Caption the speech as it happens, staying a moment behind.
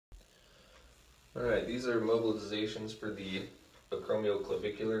Alright, these are mobilizations for the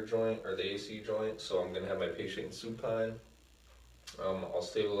acromioclavicular joint, or the AC joint. So I'm going to have my patient in supine. I'll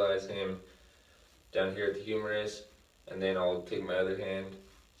stabilize him down here at the humerus, and then I'll take my other hand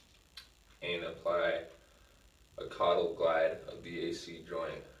and apply a caudal glide of the AC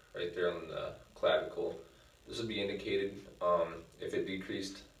joint right there on the clavicle. This would be indicated if it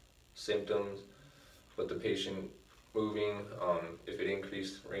decreased symptoms with the patient moving, if it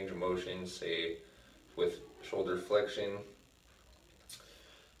increased range of motion, say with shoulder flexion.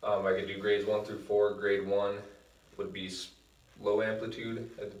 I could do grades 1 through 4. Grade 1 would be low amplitude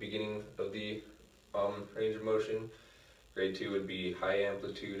at the beginning of the range of motion. Grade 2 would be high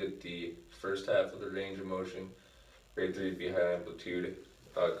amplitude at the first half of the range of motion. Grade 3 would be high amplitude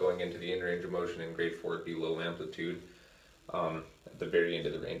going into the end range of motion, and grade 4 would be low amplitude at the very end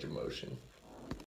of the range of motion.